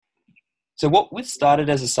So, what started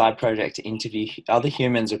as a side project to interview other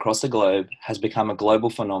humans across the globe has become a global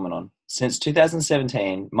phenomenon. Since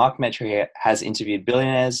 2017, Mark Metry has interviewed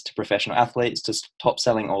billionaires to professional athletes to top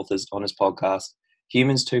selling authors on his podcast,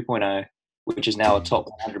 Humans 2.0, which is now a top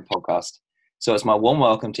 100 podcast. So, it's my warm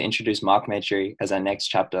welcome to introduce Mark Metry as our next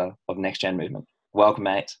chapter of Next Gen Movement. Welcome,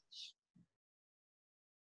 mate.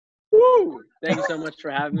 Woo! Thank you so much for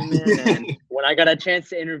having me, man. And when I got a chance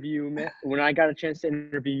to interview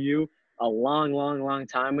you a long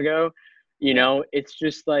time ago, it's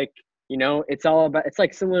just like, it's all about, it's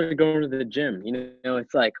like similar to going to the gym,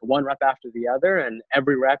 it's like one rep after the other, and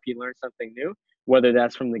every rep you learn something new, whether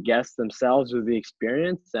that's from the guests themselves or the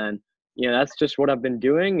experience. And, that's just what I've been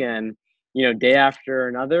doing. And, day after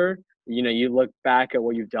another, you look back at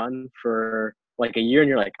what you've done for like a year and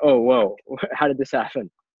you're like, oh, whoa, how did this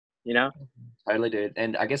happen? Totally, dude.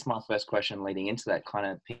 And I guess my first question leading into that kind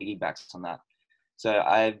of piggybacks on that. So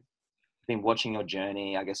I've been watching your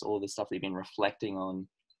journey, I guess all the stuff that you've been reflecting on.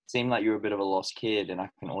 Seemed like you were a bit of a lost kid, and I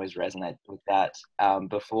can always resonate with that.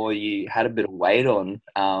 Before you had a bit of weight on,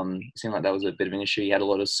 it seemed like that was a bit of an issue. You had a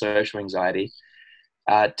lot of social anxiety.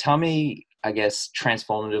 Tell me, I guess,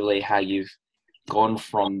 transformatively how you've gone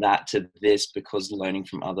from that to this, because learning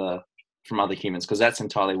from other humans, because that's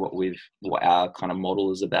entirely what our kind of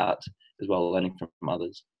model is about as well, learning from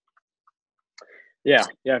others. Yeah,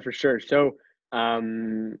 for sure. So,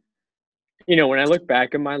 when I look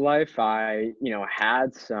back at my life, I,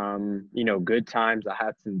 had some, good times, I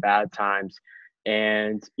had some bad times.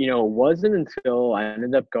 And, it wasn't until I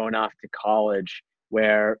ended up going off to college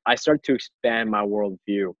where I started to expand my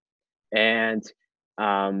worldview. And,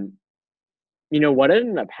 what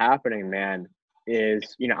ended up happening, man,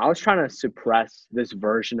 is, I was trying to suppress this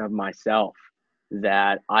version of myself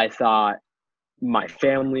that I thought my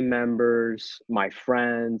family members, my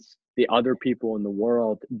friends, the other people in the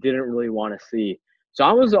world didn't really want to see. So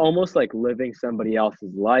I was almost like living somebody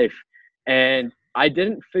else's life. And I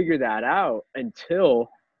didn't figure that out until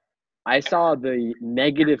I saw the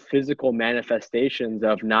negative physical manifestations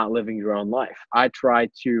of not living your own life. I tried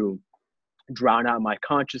to drown out my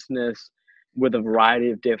consciousness with a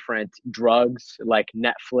variety of different drugs like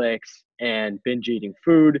Netflix and binge eating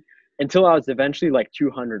food until I was eventually like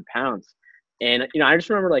 200 pounds. And, I just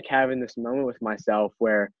remember like having this moment with myself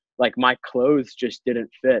where like my clothes just didn't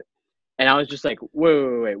fit. And I was just like,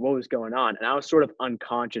 wait, what was going on? And I was sort of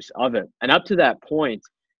unconscious of it. And up to that point,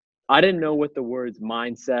 I didn't know what the words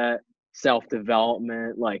mindset,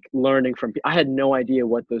 self-development, like learning from, I had no idea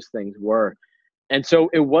what those things were. And so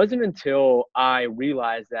it wasn't until I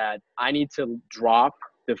realized that I need to drop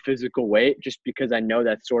the physical weight just because I know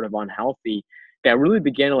that's sort of unhealthy, that really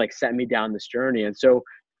began to like set me down this journey. And so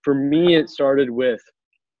for me, it started with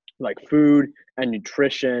like food and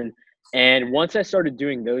nutrition. And once I started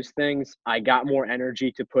doing those things, I got more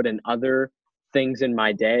energy to put in other things in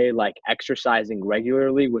my day, like exercising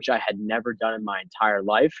regularly, which I had never done in my entire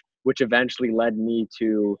life, which eventually led me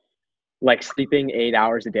to like sleeping 8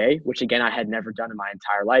 hours a day, which again, I had never done in my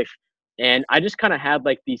entire life. And I just kind of had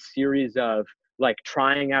like these series of like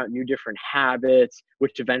trying out new different habits,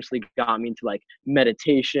 which eventually got me into like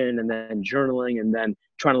meditation and then journaling and then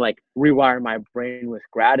trying to like rewire my brain with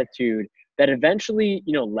gratitude that eventually,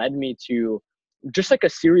 led me to just like a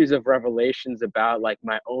series of revelations about like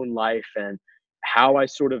my own life and how I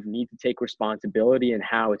sort of need to take responsibility and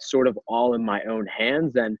how it's sort of all in my own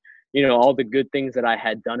hands. And all the good things that I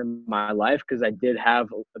had done in my life, because I did have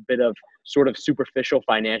a bit of sort of superficial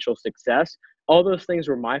financial success. All those things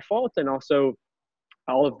were my fault. And also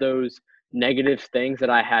all of those negative things that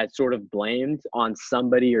I had sort of blamed on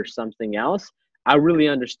somebody or something else, I really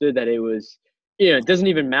understood that it was, it doesn't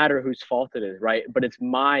even matter whose fault it is, right? But it's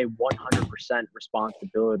my 100%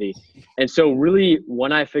 responsibility. And so really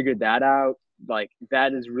when I figured that out, like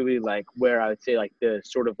that is really like where I would say like the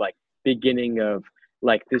sort of like beginning of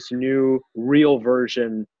like this new real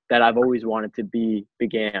version that I've always wanted to be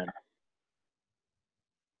began.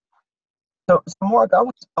 So Mark, I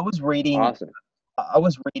was reading Awesome.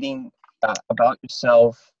 about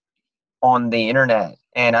yourself on the internet,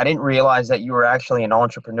 and I didn't realize that you were actually an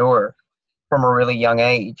entrepreneur from a really young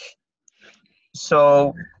age.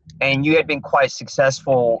 So, and you had been quite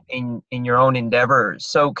successful in your own endeavors.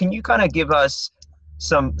 So, can you kind of give us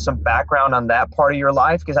some background on that part of your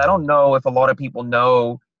life? Because I don't know if a lot of people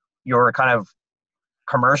know your kind of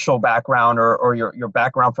commercial background or your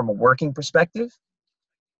background from a working perspective.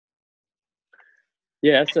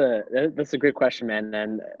 Yeah, that's a great question, man.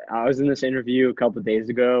 And I was in this interview a couple of days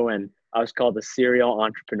ago, and I was called a serial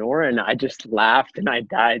entrepreneur, and I just laughed and I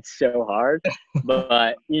died so hard.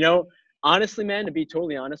 But honestly, man, to be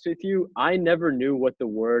totally honest with you, I never knew what the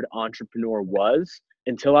word entrepreneur was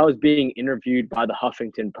until I was being interviewed by the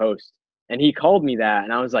Huffington Post. And he called me that.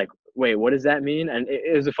 And I was like, wait, what does that mean? And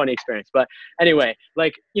it was a funny experience. But anyway,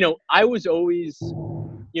 like, I was always,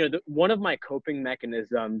 one of my coping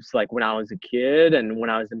mechanisms, like when I was a kid and when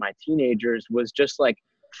I was in my teenagers, was just like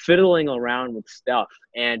fiddling around with stuff.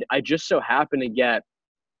 And I just so happened to get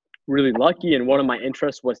really lucky. And one of my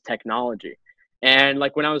interests was technology. And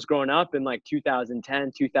like when I was growing up in like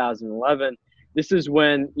 2010, 2011, this is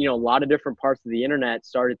when, a lot of different parts of the internet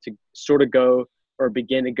started to sort of go or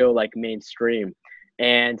begin to go like mainstream.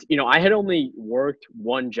 And, I had only worked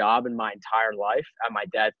one job in my entire life at my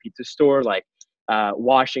dad's pizza store, like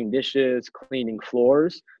washing dishes, cleaning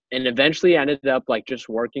floors. And eventually I ended up like just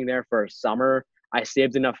working there for a summer. I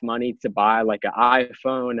saved enough money to buy like an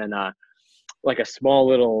iPhone and like a small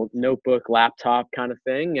little notebook, laptop kind of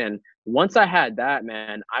thing. And once I had that,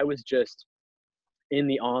 man, I was just in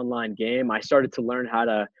the online game. I started to learn how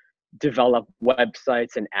to develop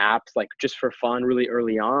websites and apps like just for fun really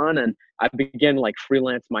early on. And I began to like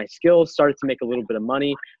freelance my skills, started to make a little bit of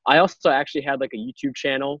money. I also actually had like a YouTube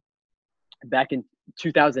channel back in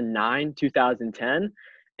 2009, 2010.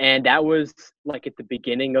 And that was like at the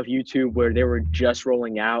beginning of YouTube where they were just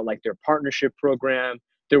rolling out like their partnership program.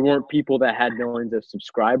 There weren't people that had millions of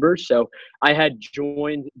subscribers. So I had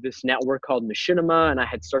joined this network called Machinima and I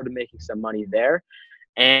had started making some money there.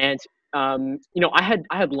 And I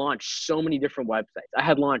had launched so many different websites. I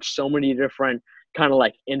had launched so many different kind of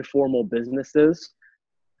like informal businesses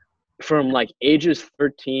from like ages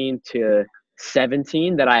 13 to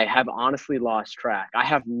 17 that I have honestly lost track. I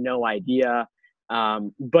have no idea.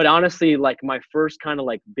 But honestly, like my first kind of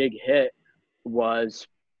like big hit was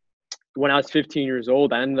when I was 15 years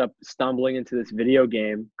old. I ended up stumbling into this video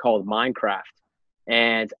game called Minecraft.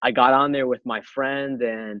 And I got on there with my friend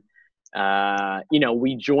and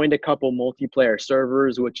we joined a couple multiplayer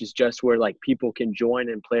servers, which is just where like people can join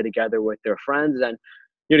and play together with their friends. And,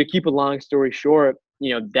 to keep a long story short,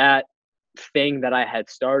 that thing that I had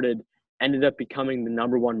started ended up becoming the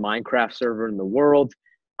 #1 Minecraft server in the world.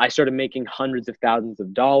 I started making hundreds of thousands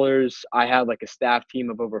of dollars. I had like a staff team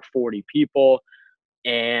of over 40 people.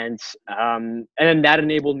 And then that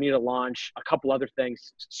enabled me to launch a couple other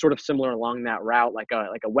things sort of similar along that route, like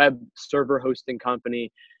a web server hosting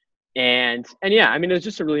company. And yeah, I mean, it was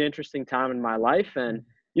just a really interesting time in my life. And,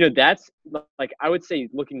 that's like, I would say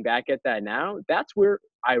looking back at that now, that's where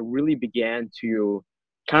I really began to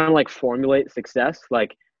kind of like formulate success.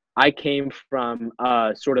 Like I came from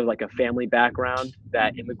sort of like a family background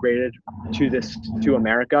that immigrated to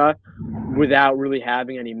America without really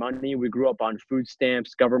having any money. We grew up on food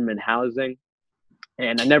stamps, government housing,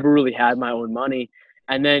 and I never really had my own money.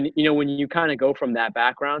 And then, when you kind of go from that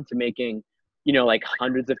background to making like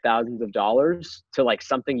hundreds of thousands of dollars to like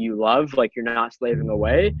something you love, like you're not slaving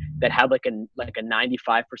away, that had like a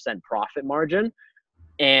 95% profit margin.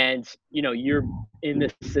 And you're in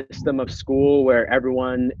this system of school where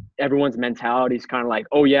everyone's mentality is kind of like,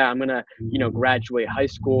 oh yeah, I'm gonna graduate high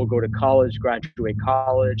school, go to college, graduate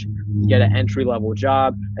college, get an entry-level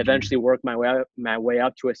job, eventually work my way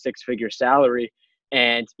up to a six-figure salary.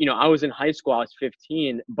 And I was in high school, I was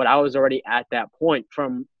 15, but I was already at that point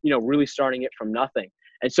from really starting it from nothing.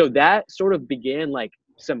 And so that sort of began like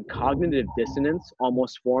some cognitive dissonance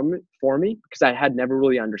almost for me because I had never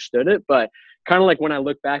really understood it. But kind of like when I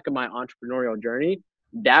look back at my entrepreneurial journey,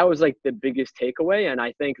 that was like the biggest takeaway. And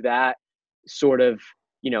I think that sort of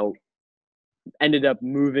ended up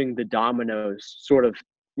moving the dominoes sort of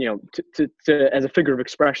to as a figure of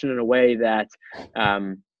expression in a way that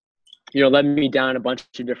led me down a bunch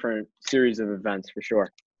of different series of events for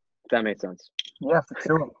sure. If that makes sense. Yeah, for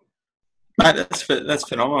sure. Mate, that's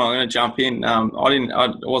phenomenal. I'm going to jump in. I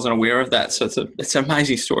wasn't aware of that, so it's an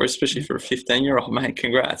amazing story, especially for a 15-year-old, mate.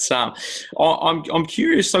 Congrats. I'm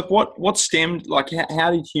curious, like what stemmed, like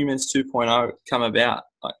how did Humans 2.0 come about?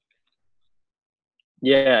 Like,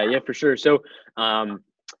 yeah, for sure. So,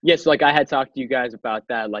 yes, like I had talked to you guys about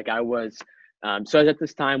that. Like I was, so I was at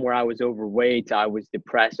this time where I was overweight. I was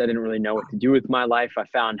depressed. I didn't really know what to do with my life. I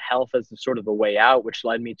found health as a sort of a way out, which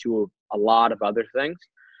led me to a lot of other things.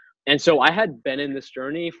 And so I had been in this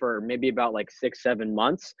journey for maybe about like 6-7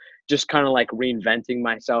 months, just kind of like reinventing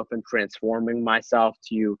myself and transforming myself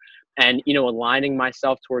and aligning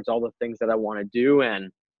myself towards all the things that I want to do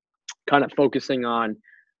and kind of focusing on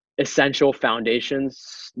essential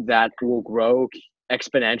foundations that will grow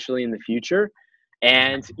exponentially in the future.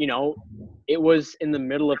 And, it was in the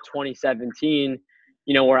middle of 2017,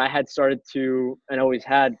 where I had started to, and always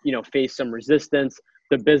had, face some resistance.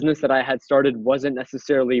 the business that I had started wasn't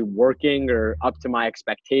necessarily working or up to my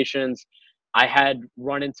expectations. I had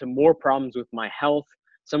run into more problems with my health,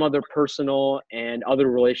 some other personal and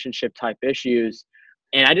other relationship type issues.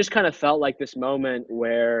 And I just kind of felt like this moment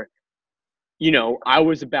where, I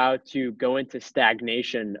was about to go into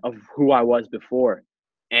stagnation of who I was before.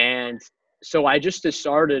 And so I just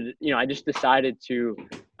decided to,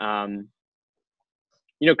 kind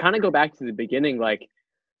of go back to the beginning. Like,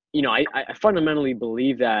 I fundamentally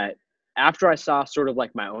believe that after I saw sort of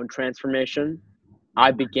like my own transformation,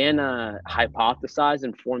 I began to hypothesize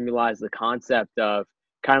and formalize the concept of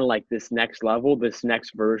kind of like this next level, this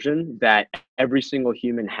next version that every single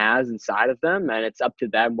human has inside of them. And it's up to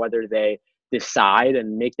them whether they decide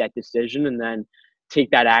and make that decision and then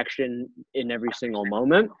take that action in every single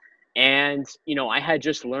moment. And, I had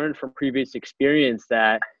just learned from previous experience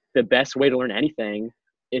that the best way to learn anything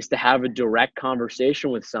is to have a direct conversation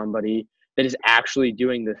with somebody that is actually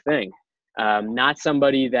doing the thing. Not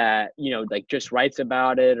somebody that, like just writes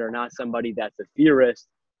about it, or not somebody that's a theorist,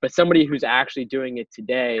 but somebody who's actually doing it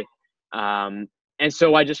today. And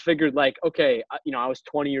so I just figured like, okay, I was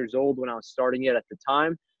 20 years old when I was starting it at the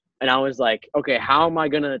time. And I was like, okay, how am I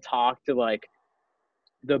going to talk to like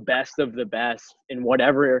the best of the best in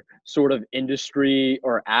whatever sort of industry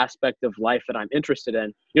or aspect of life that I'm interested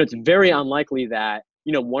in? It's very unlikely that,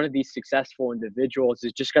 one of these successful individuals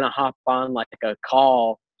is just going to hop on like a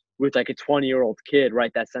call with like a 20-year-old kid,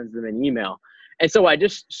 right, that sends them an email. And so I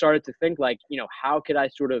just started to think like, how could I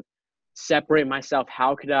sort of separate myself?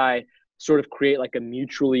 How could I sort of create like a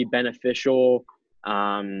mutually beneficial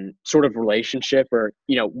sort of relationship, or,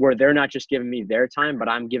 where they're not just giving me their time, but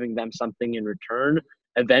I'm giving them something in return.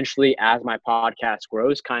 Eventually, as my podcast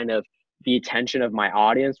grows, kind of the attention of my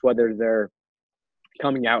audience, whether they're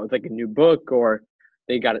coming out with like a new book or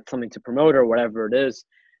they got something to promote or whatever it is.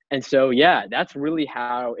 And so, yeah, that's really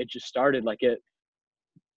how it just started. Like it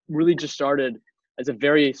really just started as a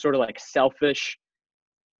very sort of like selfish,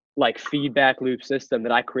 like feedback loop system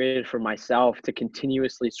that I created for myself to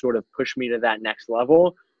continuously sort of push me to that next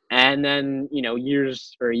level. And then,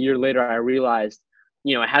 years or a year later, I realized,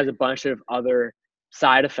 it has a bunch of other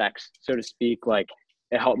side effects, so to speak. Like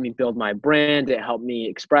it helped me build my brand. It helped me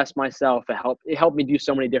express myself. It helped me do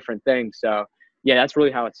so many different things. So yeah, that's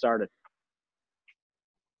really how it started.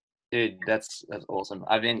 Dude, that's awesome.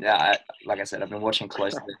 I've been, like I said, I've been watching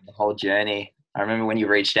closely the whole journey. I remember when you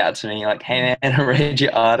reached out to me, like, "Hey man, I read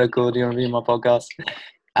your article. Do you want to be on my podcast?"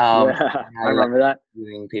 Yeah, I remember that.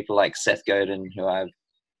 People like Seth Godin, who I've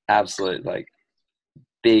absolute like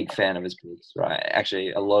big fan of his books. Right,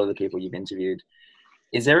 actually, a lot of the people you've interviewed.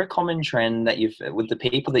 Is there a common trend that with the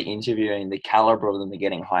people that you're interviewing, the caliber of them are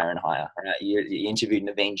getting higher and higher? Right, you interviewed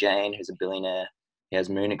Naveen Jain, who's a billionaire. He has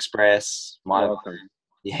Moon Express.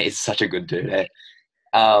 Yeah, he's such a good dude. Eh?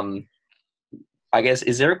 I guess,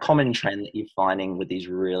 is there a common trend that you're finding with these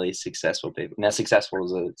really successful people? Now, successful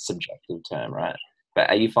is a subjective term, right? But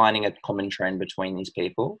are you finding a common trend between these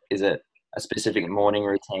people? Is it a specific morning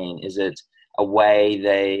routine? Is it a way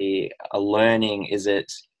they are learning? Is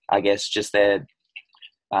it, I guess, just their,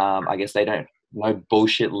 I guess they don't, no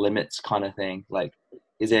bullshit limits kind of thing? Like,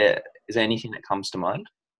 is there anything that comes to mind?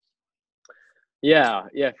 Yeah,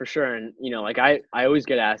 for sure. And, like I always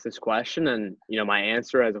get asked this question, and, my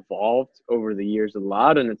answer has evolved over the years a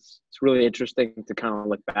lot. And it's really interesting to kind of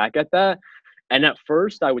look back at that. And at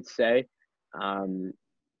first I would say,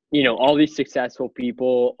 all these successful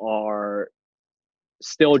people are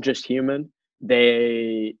still just human.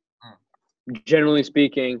 They, generally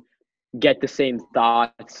speaking, get the same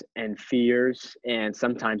thoughts and fears and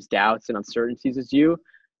sometimes doubts and uncertainties as you.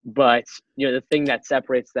 But, the thing that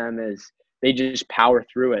separates them is they just power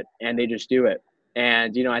through it and they just do it.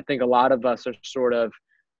 And, I think a lot of us are sort of,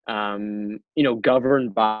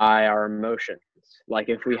 governed by our emotions. Like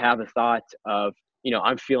if we have a thought of,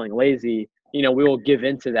 I'm feeling lazy, we will give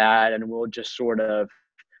into that and we'll just sort of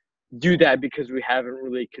do that because we haven't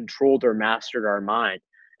really controlled or mastered our mind.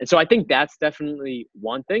 And so I think that's definitely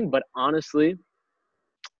one thing. But honestly,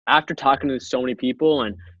 after talking to so many people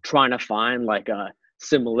and trying to find like a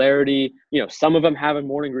similarity, some of them have a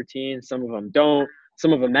morning routine, some of them don't,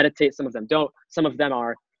 some of them meditate, some of them don't, some of them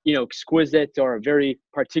are, exquisite or very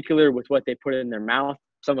particular with what they put in their mouth,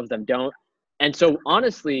 some of them don't. And so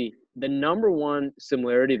honestly, the number one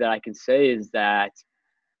similarity that I can say is that,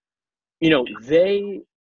 they,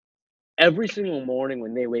 every single morning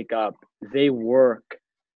when they wake up, they work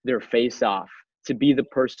their face off to be the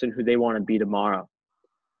person who they want to be tomorrow.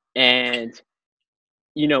 And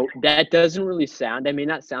that doesn't really sound, I may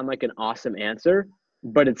not sound like an awesome answer,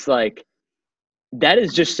 but it's like, that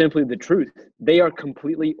is just simply the truth. They are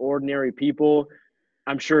completely ordinary people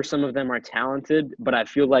I'm sure some of them are talented, but I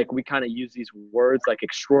feel like we kind of use these words like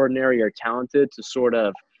extraordinary or talented to sort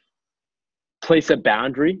of place a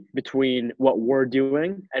boundary between what we're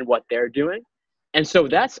doing and what they're doing. And so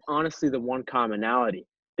that's honestly the one commonality.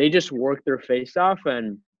 They just work their face off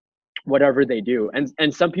and whatever they do.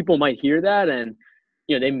 And some people might hear that and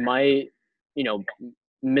they might, you know,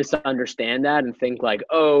 misunderstand that and think like,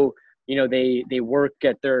 oh, they work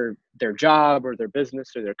at their job or their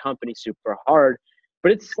business or their company super hard.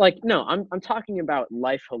 But it's like, no, I'm talking about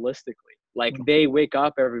life holistically. Like they wake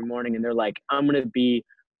up every morning and they're like, I'm gonna be,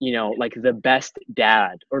 like the best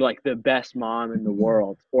dad or like the best mom in the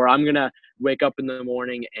world, or I'm gonna wake up in the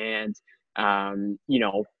morning and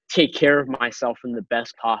take care of myself in the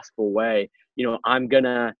best possible way. I'm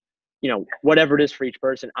gonna, whatever it is for each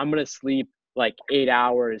person, I'm gonna sleep like 8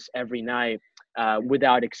 hours every night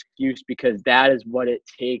without excuse, because that is what it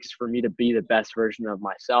takes for me to be the best version of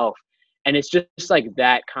myself. And it's just like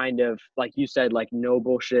that kind of, like you said, like no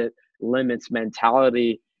bullshit limits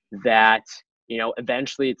mentality that,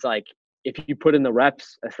 eventually it's like, if you put in the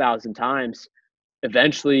reps 1,000 times,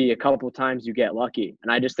 eventually a couple of times you get lucky.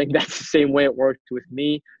 And I just think that's the same way it worked with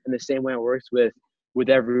me and the same way it works with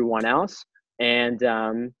everyone else. And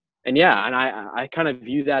yeah, and I kind of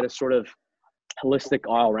view that as sort of holistic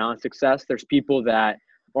all around success. There's people that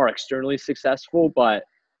are externally successful, but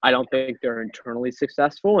I don't think they're internally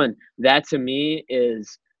successful. And that to me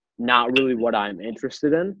is not really what I'm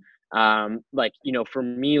interested in. For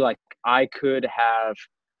me, like I could have,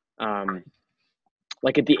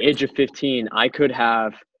 like at the age of 15, I could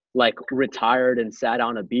have like retired and sat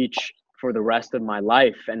on a beach for the rest of my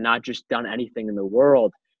life and not just done anything in the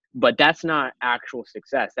world. But that's not actual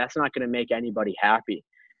success. That's not going to make anybody happy.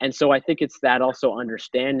 And so I think it's that also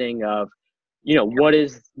understanding of, what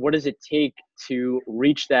does it take to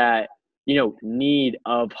reach that, need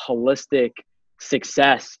of holistic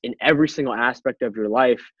success in every single aspect of your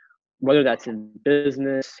life, whether that's in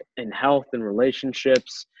business, in health, in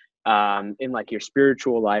relationships, in like your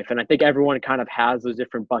spiritual life. And I think everyone kind of has those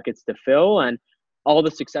different buckets to fill. And all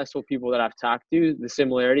the successful people that I've talked to, the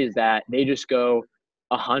similarity is that they just go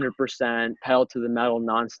 100% pedal to the metal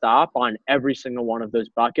nonstop on every single one of those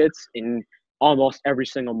buckets in almost every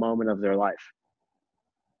single moment of their life.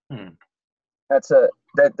 That's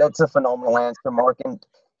a phenomenal answer, Mark. And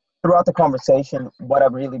throughout the conversation, what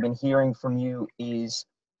I've really been hearing from you is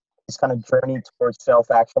this kind of journey towards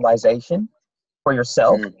self-actualization for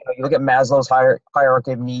yourself. You look at Maslow's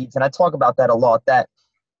hierarchy of needs, and I talk about that a lot. That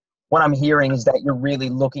what I'm hearing is that you're really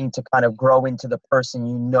looking to kind of grow into the person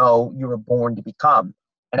you were born to become.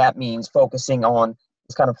 And that means focusing on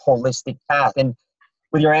this kind of holistic path. And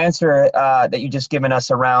with your answer that you just given us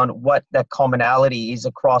around what that commonality is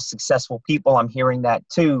across successful people, I'm hearing that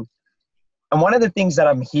too. And one of the things that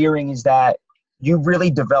I'm hearing is that you've really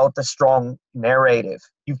developed a strong narrative.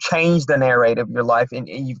 You've changed the narrative of your life, and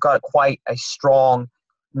you've got quite a strong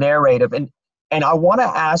narrative. And I want to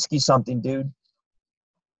ask you something, dude.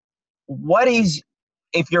 What is,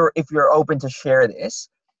 if you're open to share this,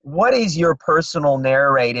 what is your personal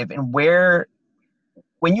narrative, and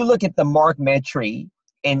when you look at the Mark Metry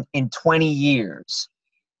in 20 years,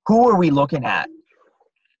 who are we looking at?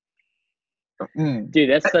 Dude,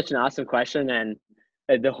 that's such an awesome question. And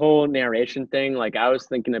the whole narration thing, like I was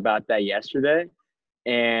thinking about that yesterday.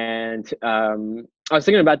 And I was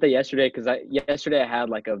thinking about that yesterday because yesterday I had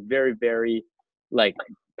like a very, very like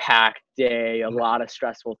packed day, a lot of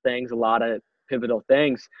stressful things, a lot of pivotal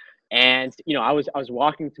things. And, I was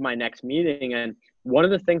walking to my next meeting, and one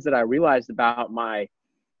of the things that I realized about my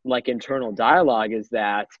like internal dialogue is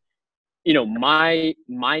that, my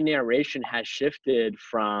narration has shifted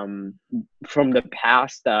from the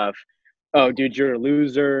past of, oh, dude, you're a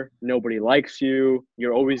loser. Nobody likes you.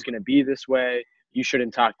 You're always going to be this way. You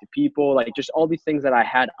shouldn't talk to people. Like just all these things that I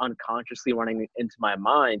had unconsciously running into my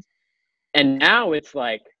mind. And now it's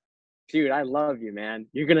like, dude, I love you, man.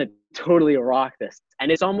 You're going to totally rock this.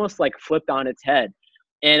 And it's almost like flipped on its head.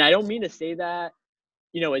 And I don't mean to say that,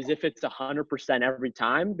 as if it's 100% every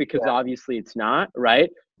time, because obviously it's not, right?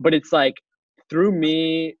 But it's like through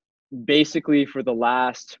me, basically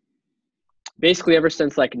ever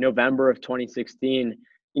since like November of 2016,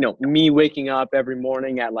 me waking up every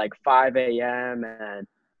morning at like 5 a.m. and,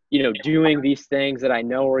 doing these things that I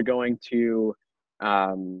know are going to,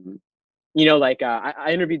 I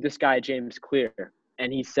interviewed this guy, James Clear,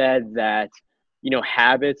 and he said that,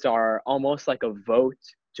 habits are almost like a vote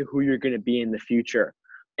to who you're going to be in the future.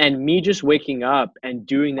 And me just waking up and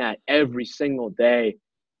doing that every single day,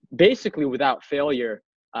 basically without failure,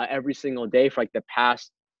 every single day for like the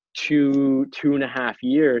past 2.5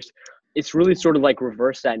 years, it's really sort of like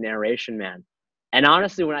reverse that narration, man. And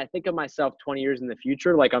honestly, when I think of myself 20 years in the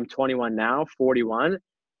future, like I'm 21 now, 41,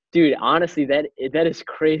 dude, honestly, that is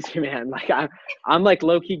crazy, man. Like I'm like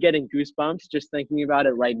low key getting goosebumps just thinking about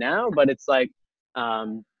it right now. But it's like, I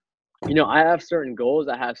have certain goals.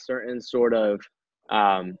 I have certain sort of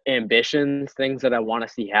ambitions, things that I want to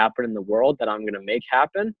see happen in the world that I'm going to make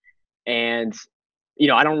happen. And,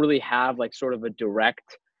 I don't really have like sort of a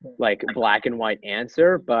direct, like black and white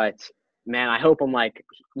answer, but man, I hope I'm like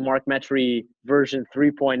Mark Metry version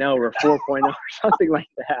 3.0 or 4.0 or something like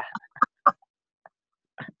that.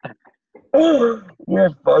 You're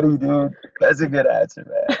funny, dude. That's a good answer,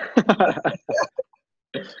 man.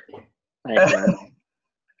 Thanks, man.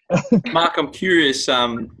 Mark, I'm curious,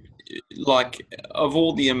 like of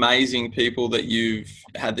all the amazing people that you've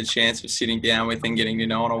had the chance of sitting down with and getting to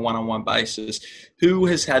know on a one-on-one basis, who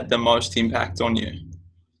has had the most impact on you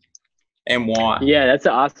and why? Yeah, that's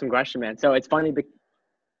an awesome question, man. So it's funny.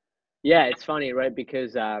 It's funny, right?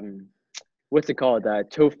 Because what's it called?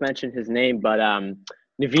 Toph mentioned his name, but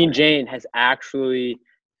Naveen Jain has actually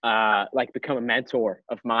like become a mentor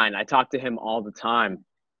of mine. I talk to him all the time.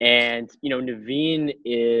 And, Naveen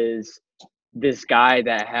is this guy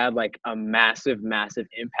that had like a massive, massive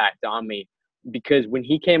impact on me because when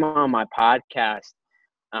he came on my podcast,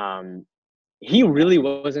 he really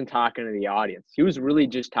wasn't talking to the audience. He was really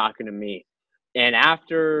just talking to me. And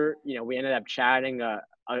after, we ended up chatting a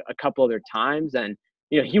couple other times and,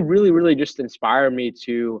 he really, really just inspired me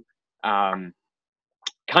to kind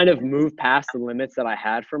of move past the limits that I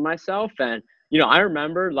had for myself. And, I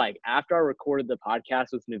remember like after I recorded the podcast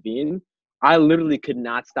with Naveen, I literally could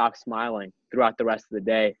not stop smiling throughout the rest of the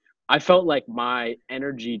day. I felt like my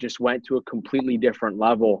energy just went to a completely different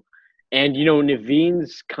level. And,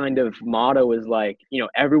 Naveen's kind of motto is like,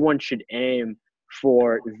 everyone should aim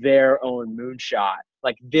for their own moonshot,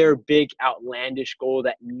 like their big outlandish goal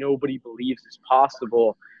that nobody believes is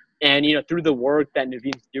possible. And, through the work that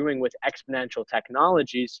Naveen's doing with exponential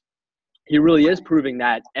technologies, he really is proving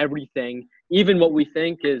that everything, even what we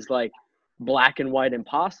think is like black and white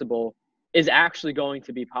impossible, is actually going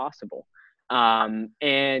to be possible. And,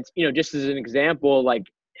 just as an example, like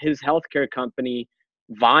his healthcare company,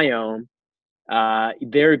 Viome,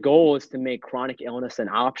 their goal is to make chronic illness an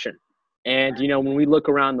option. And, when we look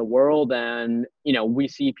around the world and, we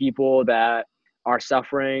see people that are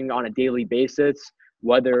suffering on a daily basis,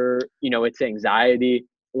 whether, it's anxiety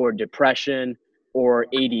or depression or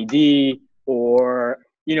ADD or,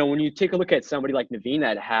 when you take a look at somebody like Naveen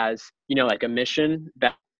that has, like a mission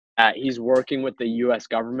that he's working with the US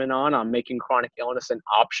government on making chronic illness an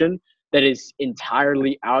option that is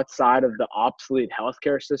entirely outside of the obsolete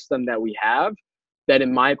healthcare system that we have, that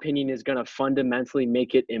in my opinion is going to fundamentally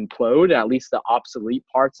make it implode, at least the obsolete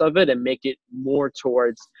parts of it, and make it more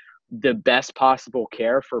towards the best possible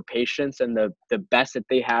care for patients and the best that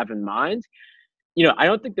they have in mind. I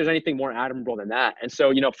don't think there's anything more admirable than that. And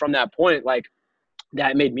so, from that point, like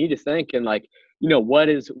that made me to think and like, what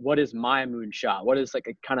is my moonshot? What is like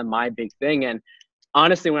a kind of my big thing? And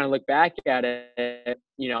honestly, when I look back at it,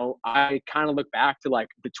 I kind of look back to like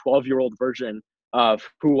the 12-year-old version of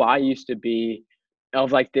who I used to be,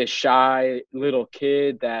 of like this shy little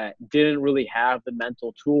kid that didn't really have the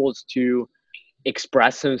mental tools to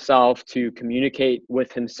express himself, to communicate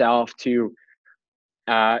with himself, to,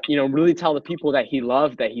 really tell the people that he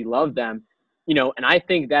loved them. And I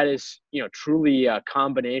think that is, truly a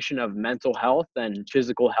combination of mental health and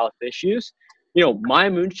physical health issues. My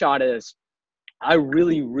moonshot is I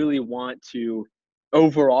really, really want to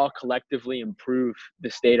overall collectively improve the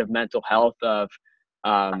state of mental health of,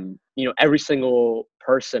 every single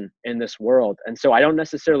person in this world. And so I don't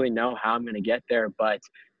necessarily know how I'm going to get there, but,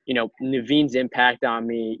 Naveen's impact on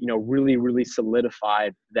me, really, really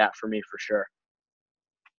solidified that for me for sure.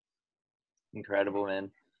 Incredible,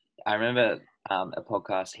 man. I remember a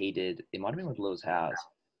podcast he did. It might have been with Lewis Howes,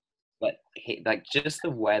 but he, like just the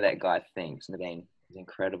way that guy thinks, Naveen, is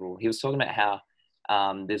incredible. He was talking about how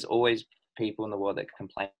there's always people in the world that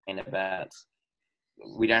complain about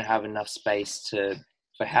we don't have enough space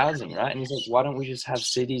for housing, right? And he's like, why don't we just have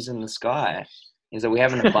cities in the sky? He's like, we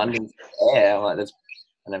have an abundance of air. I'm like,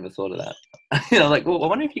 I never thought of that. Like, well, I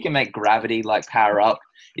wonder if you can make gravity like power up,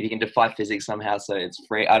 if you can defy physics somehow so it's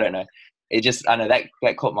free. I don't know. I know that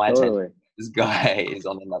caught my attention. This guy is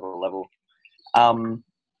on another level.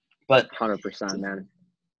 But 100%, man.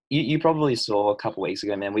 You probably saw a couple weeks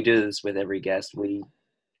ago, man. We do this with every guest. We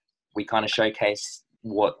kind of showcase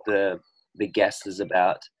what the guest is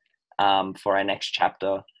about for our next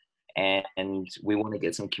chapter, and we want to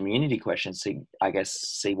get some community questions to, I guess,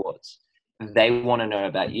 see what they want to know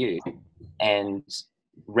about you, and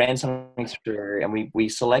ran something through, and we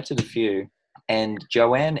selected a few. And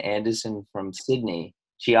Joanne Anderson from Sydney,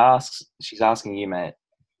 she's asking you, mate,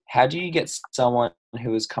 how do you get someone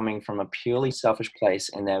who is coming from a purely selfish place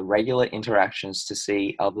in their regular interactions to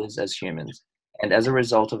see others as humans? And as a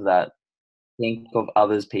result of that, think of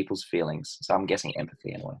others people's feelings. So I'm guessing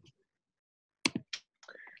empathy anyway.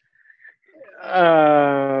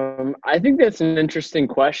 I think that's an interesting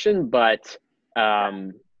question, but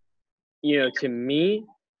to me,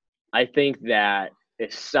 I think that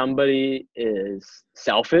if somebody is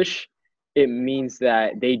selfish, it means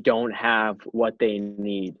that they don't have what they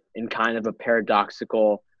need in kind of a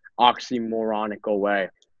paradoxical, oxymoronical way.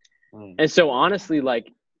 And so honestly,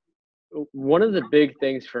 like, one of the big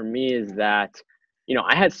things for me is that,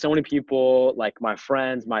 I had so many people, like my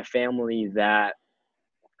friends, my family, that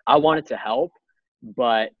I wanted to help,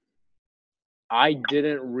 but I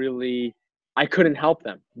couldn't help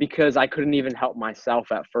them because I couldn't even help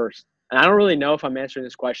myself at first. And I don't really know if I'm answering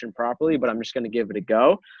this question properly, but I'm just going to give it a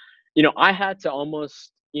go. I had to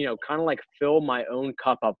almost, kind of like fill my own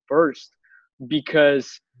cup up first,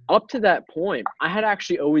 because up to that point, I had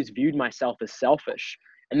actually always viewed myself as selfish.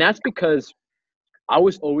 And that's because I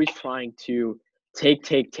was always trying to take,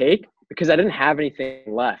 because I didn't have anything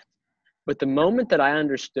left. But the moment that I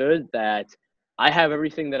understood that I have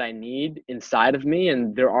everything that I need inside of me,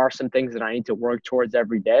 and there are some things that I need to work towards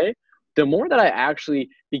every day, the more that I actually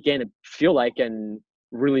began to feel like and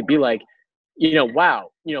really be like,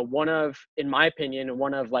 wow, in my opinion,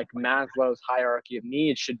 one of like Maslow's hierarchy of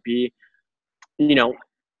needs should be,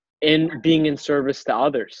 in being in service to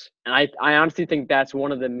others. And I honestly think that's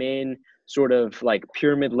one of the main sort of like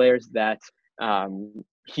pyramid layers that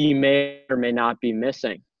he may or may not be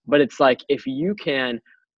missing. But it's like, if you can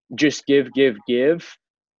just give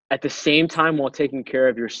at the same time while taking care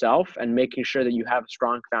of yourself and making sure that you have a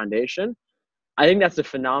strong foundation, I think that's a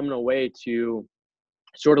phenomenal way to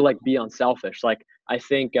sort of like be unselfish. Like, I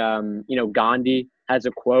think, Gandhi has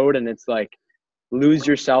a quote, and it's like, lose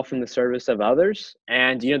yourself in the service of others.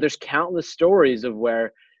 And, there's countless stories of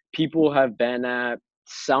where people have been at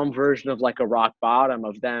some version of like a rock bottom,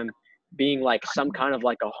 of them being like some kind of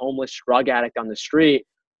like a homeless drug addict on the street.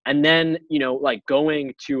 And then, like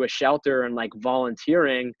going to a shelter and like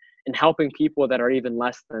volunteering and helping people that are even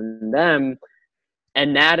less than them.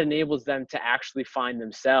 And that enables them to actually find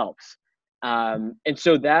themselves. And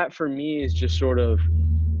so that for me is just sort of,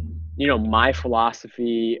 my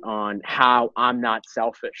philosophy on how I'm not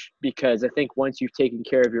selfish, because I think once you've taken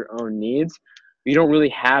care of your own needs, you don't really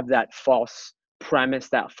have that false premise,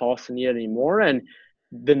 that false need anymore. And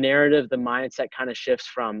the narrative, the mindset kind of shifts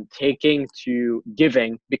from taking to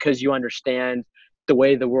giving, because you understand the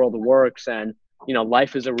way the world works, and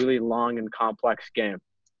life is a really long and complex game.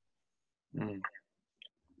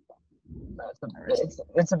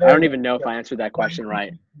 It's a I don't even know if I answered that question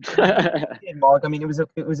right. Mark, I mean, it was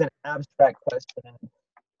an abstract question,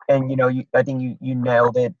 and I think you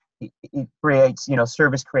nailed it. It creates,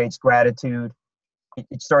 service creates gratitude.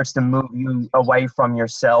 It starts to move you away from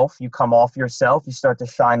yourself. You come off yourself. You start to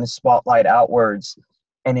shine the spotlight outwards,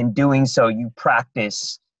 and in doing so, you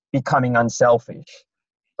practice becoming unselfish,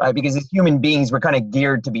 right? Because as human beings, we're kind of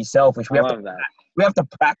geared to be selfish. We have to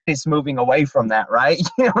practice moving away from that, right?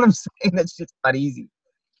 You know what I'm saying? That's just not easy.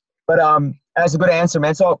 But that's a good answer,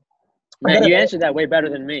 man. So, man, you answered that way better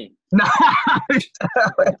than me.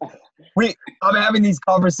 I'm having these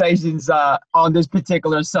conversations on this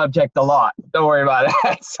particular subject a lot. Don't worry about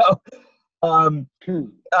that. So, I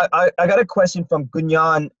got a question from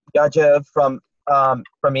Gunjan Yajav from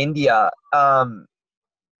India. I'm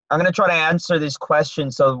going to try to answer this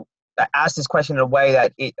question. So, I asked this question in a way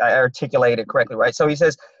that I articulate it correctly, right? So he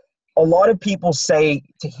says, a lot of people say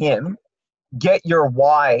to him, get your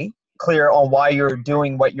why clear on why you're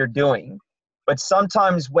doing what you're doing. But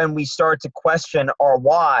sometimes when we start to question our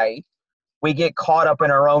why, we get caught up in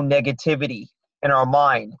our own negativity in our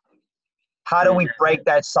mind. How do we break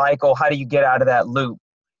that cycle? How do you get out of that loop?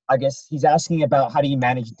 I guess he's asking about how do you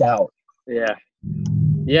manage doubt? Yeah,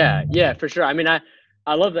 for sure. I mean, I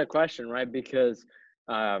love that question, right? Because,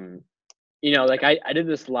 like I did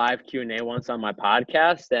this live Q&A once on my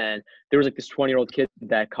podcast, and there was like this 20-year-old kid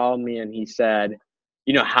that called me, and he said,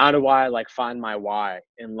 how do I like find my why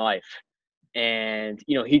in life? And,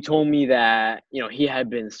 he told me that, he had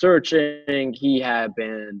been searching, he had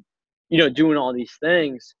been, doing all these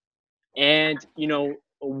things. And,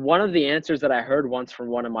 one of the answers that I heard once from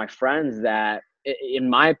one of my friends that, in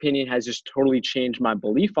my opinion, has just totally changed my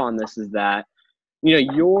belief on this is that,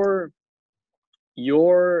 your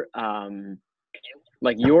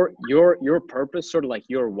purpose, sort of like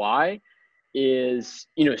your why, is,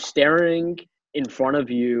 staring in front of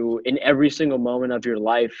you in every single moment of your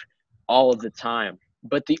life, all of the time.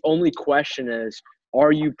 But the only question is,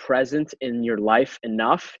 are you present in your life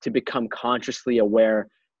enough to become consciously aware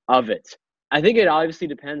of it? I think it obviously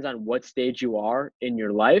depends on what stage you are in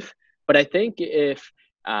your life. But I think if,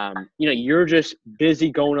 you're just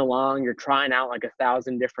busy going along, you're trying out like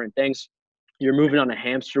 1,000 different things, you're moving on a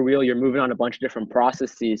hamster wheel, you're moving on a bunch of different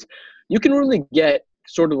processes, you can really get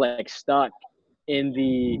sort of like stuck in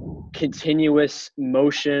the continuous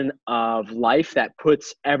motion of life that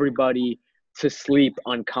puts everybody to sleep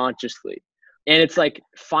unconsciously. And it's like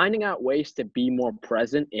finding out ways to be more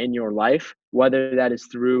present in your life, whether that is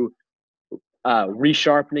through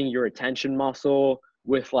resharpening your attention muscle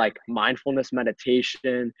with like mindfulness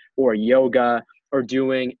meditation or yoga, or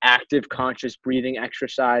doing active conscious breathing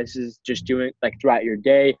exercises, just doing like throughout your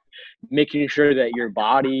day, making sure that your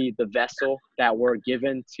body, the vessel that we're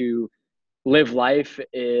given to live life,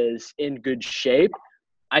 is in good shape.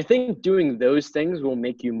 I think doing those things will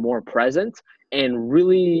make you more present, and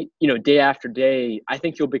really, day after day, I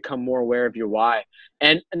think you'll become more aware of your why.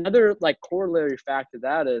 And another like corollary fact of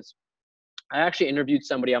that is, I actually interviewed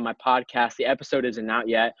somebody on my podcast. The episode isn't out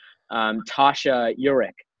yet. Tasha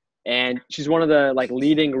Eurich, and she's one of the like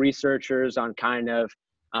leading researchers on kind of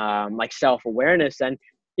like self-awareness. And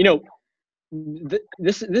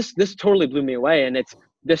this totally blew me away. And it's,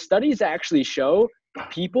 the studies actually show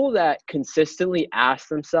people that consistently ask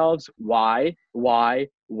themselves why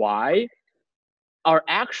are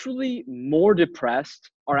actually more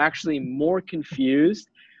depressed, are actually more confused.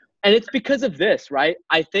 And it's because of this, right?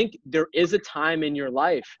 I think there is a time in your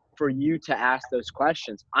life for you to ask those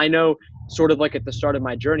questions. I know, sort of like at the start of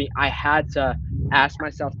my journey, I had to ask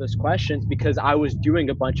myself those questions because I was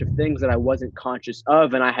doing a bunch of things that I wasn't conscious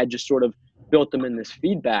of, and I had just sort of built them in this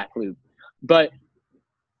feedback loop. But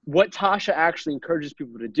what Tasha actually encourages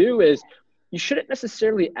people to do is, you shouldn't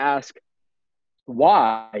necessarily ask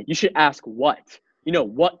why, you should ask what.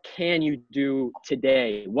 What can you do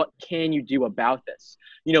today? What can you do about this?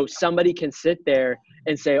 Somebody can sit there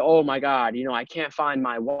and say, oh my God, I can't find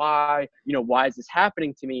my why, why is this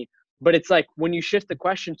happening to me? But it's like, when you shift the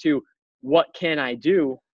question to what can I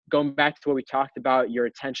do, going back to what we talked about, your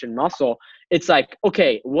attention muscle, it's like,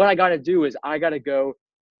 okay, what I got to do is I got to go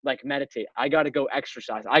like meditate. I got to go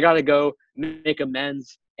exercise. I got to go make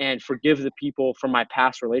amends and forgive the people from my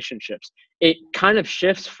past relationships. It kind of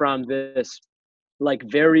shifts from this like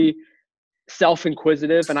very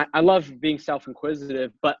self-inquisitive, and I love being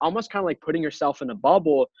self-inquisitive, but almost kind of like putting yourself in a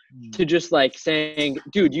bubble, to just like saying,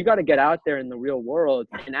 dude, you got to get out there in the real world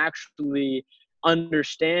and actually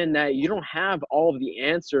understand that you don't have all of the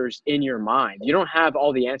answers in your mind. You don't have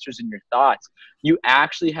all the answers in your thoughts. You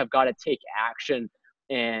actually have got to take action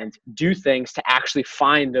and do things to actually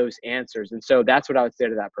find those answers. And so that's what I would say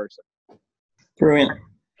to that person. Brilliant.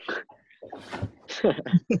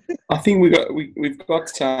 I think we've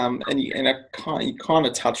got and you kind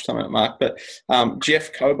of touched on it, Mark, but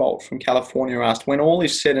Jeff Cobalt from California asked, when all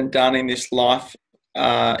is said and done in this life,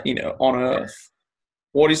 on Earth,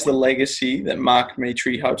 what is the legacy that Mark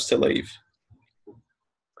Mitry hopes to leave?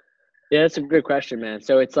 Yeah, that's a good question, man.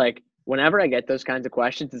 So it's like, whenever I get those kinds of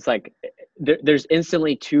questions, it's like there's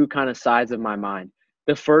instantly two kind of sides of my mind.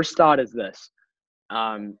 The first thought is this.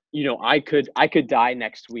 I could die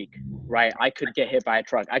next week, right? I could get hit by a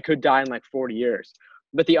truck. I could die in like 40 years.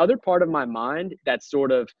 But the other part of my mind that's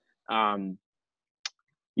sort of,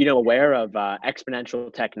 aware of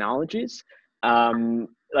exponential technologies,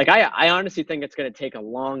 like I honestly think it's going to take a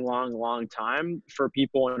long time for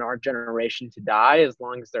people in our generation to die, as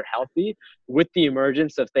long as they're healthy, with the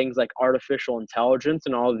emergence of things like artificial intelligence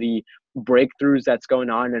and all the breakthroughs that's going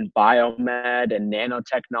on in biomed and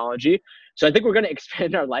nanotechnology. So I think we're going to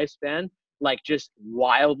expand our lifespan like just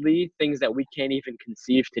wildly, things that we can't even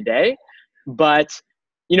conceive today. But,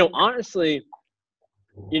 honestly,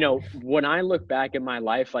 when I look back at my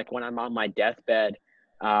life, like when I'm on my deathbed,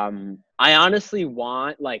 I honestly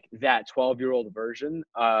want like that 12-year-old version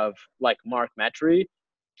of like Mark Mitry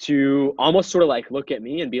to almost sort of like look at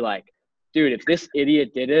me and be like, dude, if this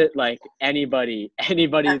idiot did it, like anybody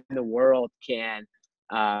in the world can,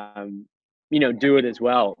 do it as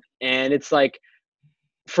well. And it's like,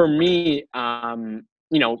 for me,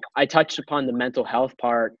 I touched upon the mental health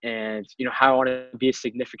part and, how I want to be a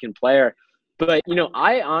significant player. But,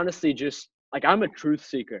 I honestly just, like, I'm a truth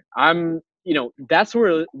seeker. That's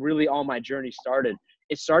where really all my journey started.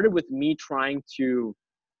 It started with me trying to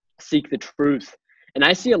seek the truth. And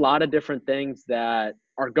I see a lot of different things that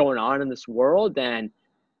are going on in this world. And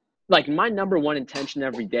like, my number one intention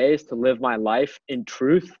every day is to live my life in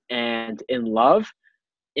truth and in love.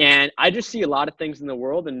 And I just see a lot of things in the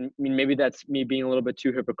world. And I mean, maybe that's me being a little bit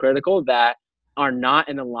too hypocritical, that are not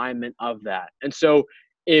in alignment of that. And so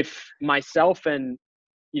if myself and,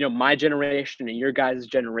 my generation and your guys'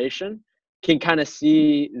 generation can kind of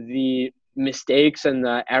see the mistakes and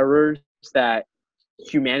the errors that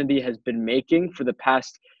humanity has been making for the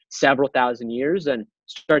past several thousand years and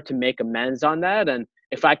start to make amends on that. And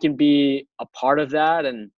if I can be a part of that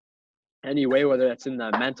in any way, whether that's in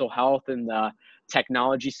the mental health and the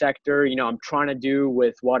technology sector, I'm trying to do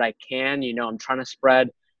with what I can. I'm trying to spread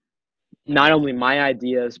not only my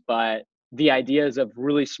ideas, but the ideas of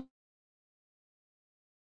really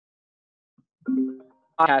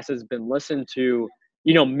podcast has been listened to,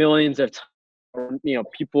 millions of times,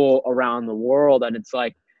 people around the world. And it's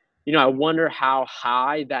like, I wonder how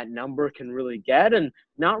high that number can really get, and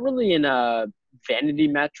not really in a vanity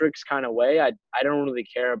metrics kind of way. I don't really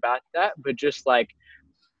care about that, but just like,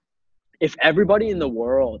 if everybody in the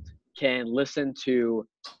world can listen to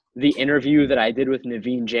the interview that I did with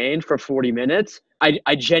Naveen Jain for 40 minutes,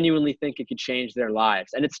 I genuinely think it could change their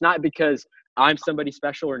lives. And it's not because I'm somebody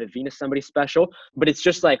special or Naveen is somebody special, but it's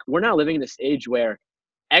just like, we're now living in this age where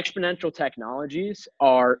exponential technologies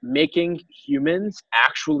are making humans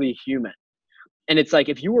actually human. And it's like,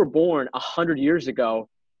 if you were born 100 years ago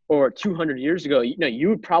or 200 years ago, you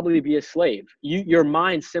would probably be a slave. Your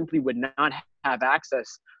mind simply would not have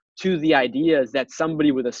access to the ideas that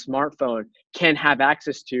somebody with a smartphone can have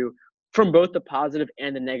access to, from both the positive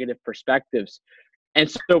and the negative perspectives. And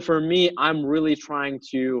so for me, I'm really trying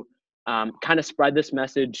to kind of spread this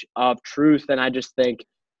message of truth. And I just think,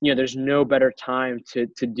 there's no better time to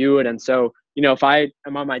do it. And so, if I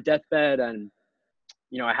am on my deathbed and,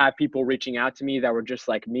 I have people reaching out to me that were just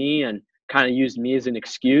like me and kind of used me as an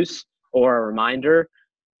excuse or a reminder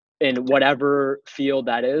in whatever field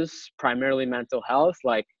that is, primarily mental health,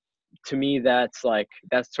 like, to me, that's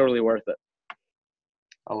totally worth it.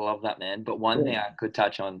 I love that, man. But one thing I could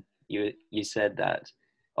touch on, you said that,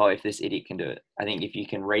 oh, if this idiot can do it. I think if you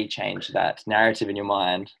can rechange that narrative in your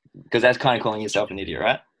mind, because that's kind of calling yourself an idiot,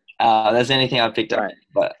 right? That's anything I've picked up. Right.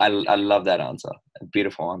 But I love that answer. A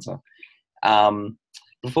beautiful answer.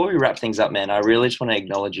 Before we wrap things up, man, I really just want to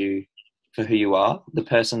acknowledge you for who you are, the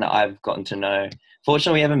person that I've gotten to know.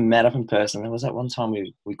 Fortunately, we haven't met up in person. There was that one time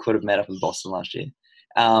we could have met up in Boston last year.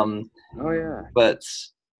 Oh, yeah. But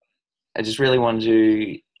I just really wanted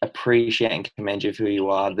to appreciate and commend you for who you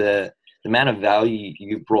are. The amount of value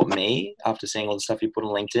you've brought me after seeing all the stuff you put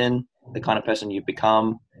on LinkedIn, the kind of person you've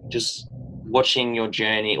become, just watching your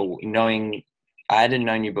journey, or knowing, I hadn't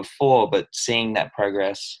known you before, but seeing that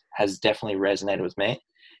progress has definitely resonated with me,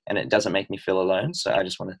 and it doesn't make me feel alone. So I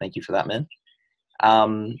just want to thank you for that, man.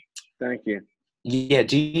 Thank you. Yeah,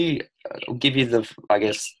 do you give you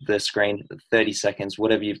the screen, 30 seconds,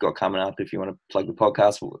 whatever you've got coming up, if you want to plug the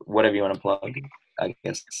podcast, whatever you want to plug, I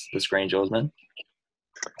guess the screen's yours, man.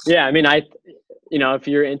 Yeah, I mean, if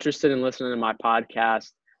you're interested in listening to my podcast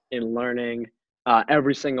and learning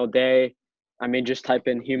every single day, I mean, just type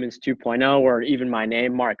in Humans 2.0 or even my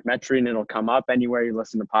name, Mark Metry, and it'll come up anywhere you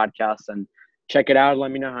listen to podcasts, and check it out.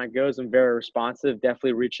 Let me know how it goes. I'm very responsive.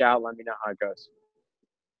 Definitely reach out. Let me know how it goes.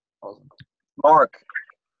 Awesome. Mark,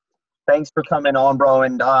 thanks for coming on, bro.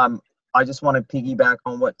 And I just want to piggyback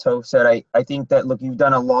on what Toph said. I think that, look, you've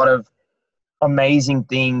done a lot of amazing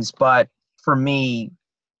things, but for me,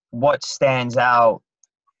 what stands out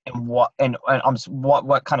and what kind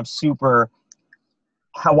of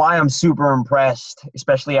how I am super impressed,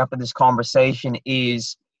 especially after this conversation,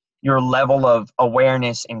 is your level of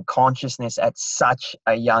awareness and consciousness at such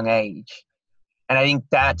a young age. And I think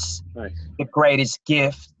that's nice. The greatest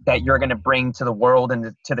gift that you're going to bring to the world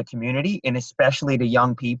and to the community, and especially to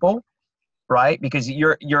young people, right? Because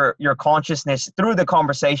your consciousness, through the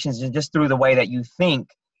conversations and just through the way that you think,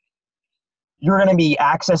 you're going to be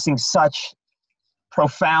accessing such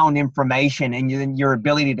profound information, and your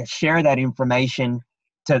ability to share that information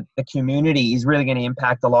to the community is really going to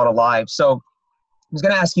impact a lot of lives. So I was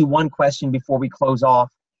going to ask you one question before we close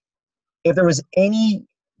off. If there was any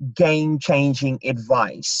game-changing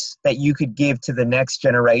advice that you could give to the next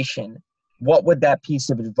generation, what would that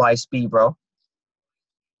piece of advice be, bro?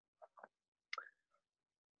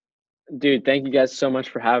 Dude, thank you guys so much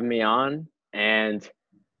for having me on. And,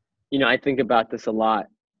 I think about this a lot.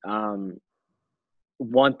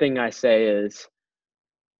 One thing I say is,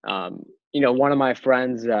 one of my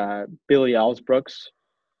friends, Billy Ellsbrooks,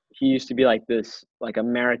 he used to be like this, like,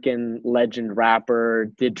 American legend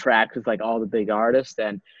rapper, did tracks with like all the big artists.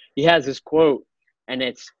 And he has this quote, and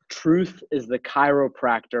it's, "Truth is the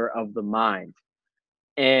chiropractor of the mind."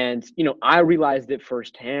 And, I realized it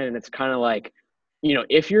firsthand. And it's kind of like,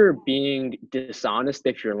 if you're being dishonest,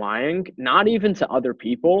 if you're lying, not even to other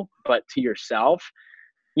people, but to yourself,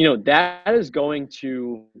 that is going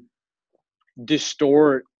to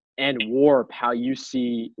distort and warp how you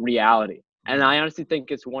see reality. And I honestly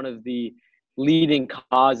think it's one of the leading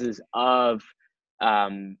causes of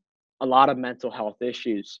a lot of mental health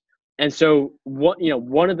issues. And so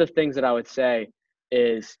one of the things that I would say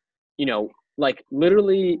is, like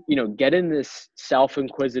literally, get in this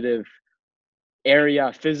self-inquisitive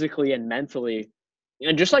area physically and mentally,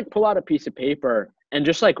 and just like pull out a piece of paper and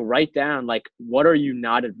just like write down, like, what are you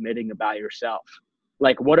not admitting about yourself?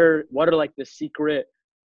 Like, what are like the secret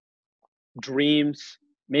dreams,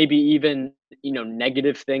 maybe even,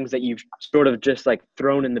 negative things that you've sort of just like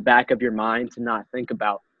thrown in the back of your mind to not think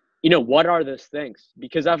about? What are those things?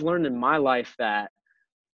 Because I've learned in my life that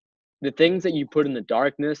the things that you put in the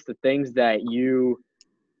darkness, the things that you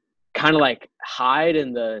kind of like hide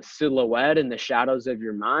in the silhouette and the shadows of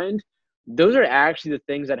your mind, those are actually the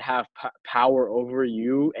things that have power over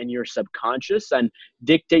you and your subconscious and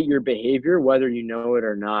dictate your behavior, whether you know it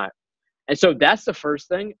or not. And so that's the first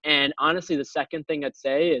thing. And honestly, the second thing I'd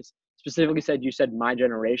say is, specifically you said my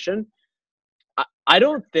generation. I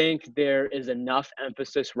don't think there is enough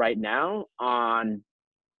emphasis right now on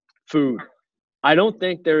food. I don't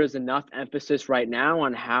think there is enough emphasis right now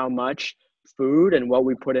on how much food and what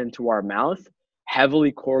we put into our mouth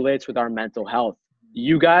heavily correlates with our mental health.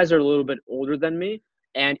 You guys are a little bit older than me,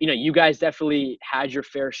 and you guys definitely had your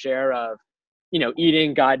fair share of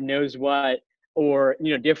eating God knows what, or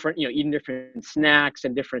different eating different snacks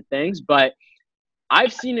and different things. But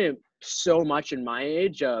I've seen it so much in my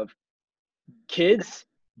age of kids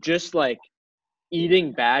just like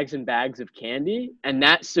eating bags and bags of candy, and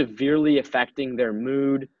that severely affecting their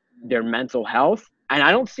mood, their mental health. And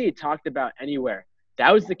I don't see it talked about anywhere.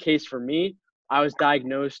 That was the case for me. I was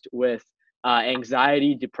diagnosed with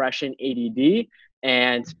anxiety, depression, ADD.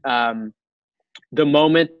 And the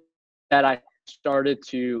moment that I started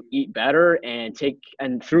to eat better and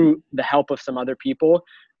through the help of some other people,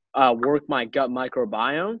 work my gut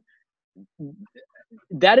microbiome,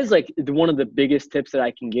 that is like one of the biggest tips that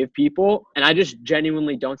I can give people. And I just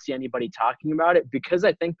genuinely don't see anybody talking about it, because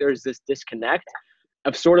I think there's this disconnect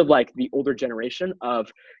of sort of like the older generation of,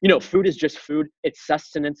 food is just food. It's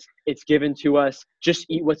sustenance. It's given to us. Just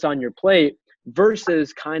eat what's on your plate,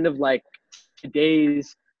 versus kind of like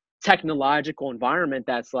today's technological environment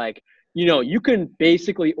that's like, you can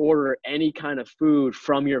basically order any kind of food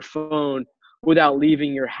from your phone without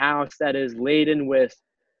leaving your house, that is laden with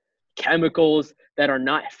chemicals that are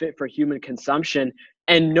not fit for human consumption.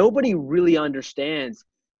 And nobody really understands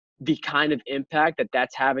the kind of impact that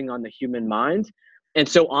that's having on the human mind. And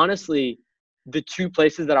so honestly, the two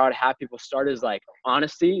places that I would have people start is like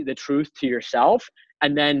honesty, the truth to yourself,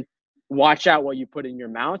 and then watch out what you put in your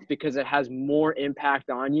mouth, because it has more impact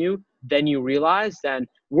on you than you realize. And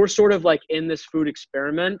we're sort of like in this food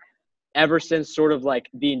experiment ever since sort of like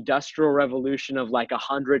the industrial revolution of like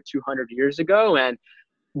 100, 200 years ago. And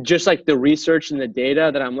just like the research and the data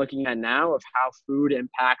that I'm looking at now of how food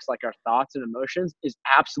impacts like our thoughts and emotions is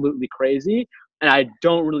absolutely crazy. And I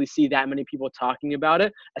don't really see that many people talking about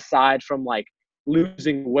it, aside from like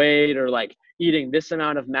losing weight or like eating this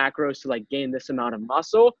amount of macros to like gain this amount of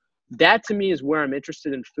muscle. That to me is where I'm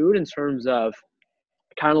interested in food, in terms of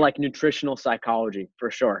kind of like nutritional psychology, for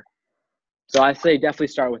sure. So I say definitely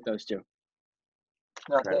start with those two.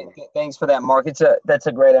 No, thanks for that, Mark. That's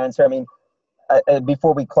a great answer. I mean,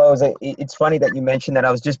 before we close, it's funny that you mentioned that.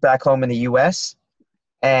 I was just back home in the U.S.,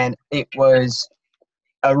 and it was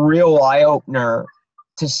a real eye-opener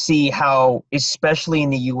to see how, especially in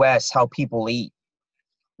the U.S., how people eat,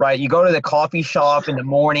 right? You go to the coffee shop in the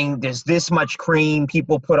morning, there's this much cream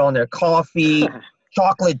people put on their coffee,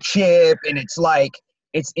 chocolate chip, and it's like,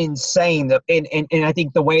 it's insane. And I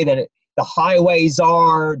think the way that the highways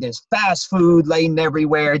are, there's fast food laden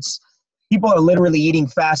everywhere. People are literally eating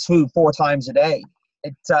fast food 4 times a day.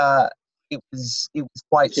 It was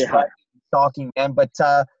quite shocking, man. But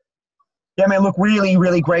yeah, man, look, really,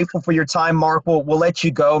 really grateful for your time, Mark. We'll let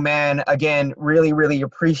you go, man. Again, really, really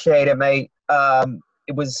appreciate it, mate.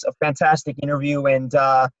 It was a fantastic interview, and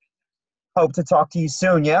hope to talk to you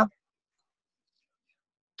soon, yeah?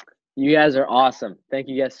 You guys are awesome. Thank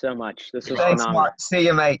you guys so much. This was phenomenal. Mark. See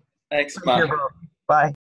you, mate. Thanks, Mark.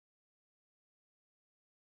 Bye.